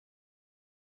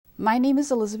My name is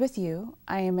Elizabeth Yu.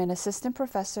 I am an assistant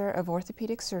professor of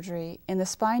orthopedic surgery in the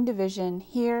spine division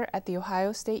here at the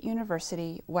Ohio State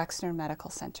University Wexner Medical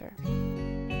Center.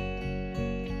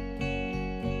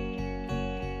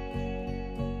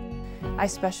 I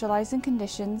specialize in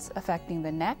conditions affecting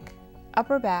the neck,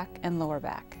 upper back, and lower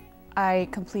back. I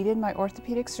completed my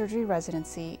orthopedic surgery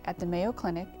residency at the Mayo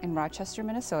Clinic in Rochester,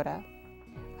 Minnesota.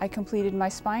 I completed my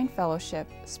spine fellowship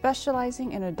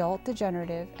specializing in adult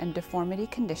degenerative and deformity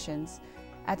conditions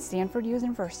at Stanford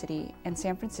University in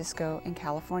San Francisco in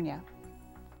California.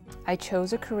 I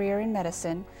chose a career in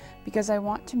medicine because I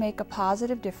want to make a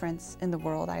positive difference in the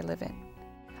world I live in.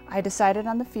 I decided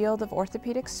on the field of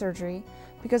orthopedic surgery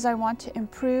because I want to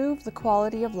improve the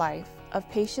quality of life of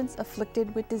patients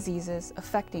afflicted with diseases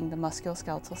affecting the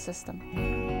musculoskeletal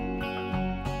system.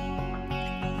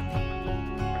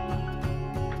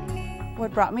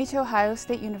 What brought me to Ohio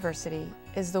State University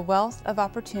is the wealth of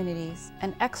opportunities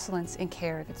and excellence in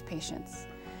care of its patients.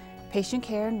 Patient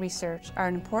care and research are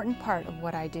an important part of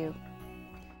what I do.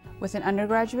 With an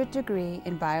undergraduate degree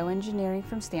in bioengineering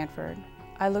from Stanford,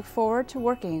 I look forward to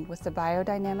working with the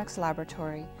biodynamics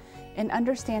laboratory in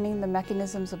understanding the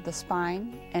mechanisms of the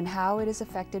spine and how it is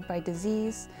affected by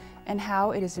disease and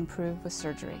how it is improved with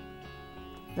surgery.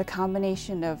 The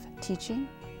combination of teaching,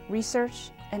 research,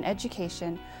 and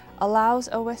education allows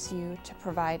OSU to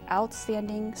provide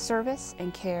outstanding service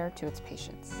and care to its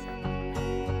patients.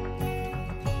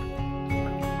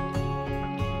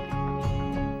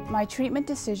 My treatment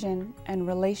decision and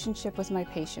relationship with my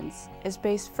patients is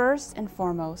based first and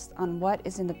foremost on what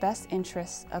is in the best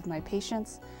interests of my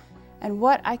patients and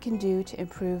what I can do to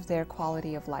improve their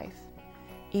quality of life.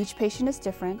 Each patient is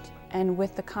different, and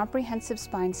with the Comprehensive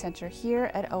Spine Center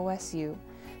here at OSU,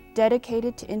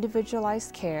 dedicated to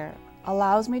individualized care,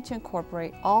 allows me to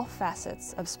incorporate all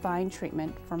facets of spine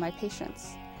treatment for my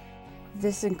patients.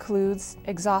 This includes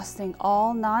exhausting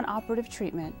all non-operative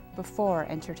treatment before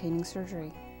entertaining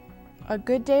surgery. A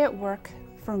good day at work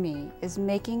for me is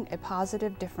making a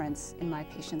positive difference in my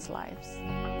patients' lives.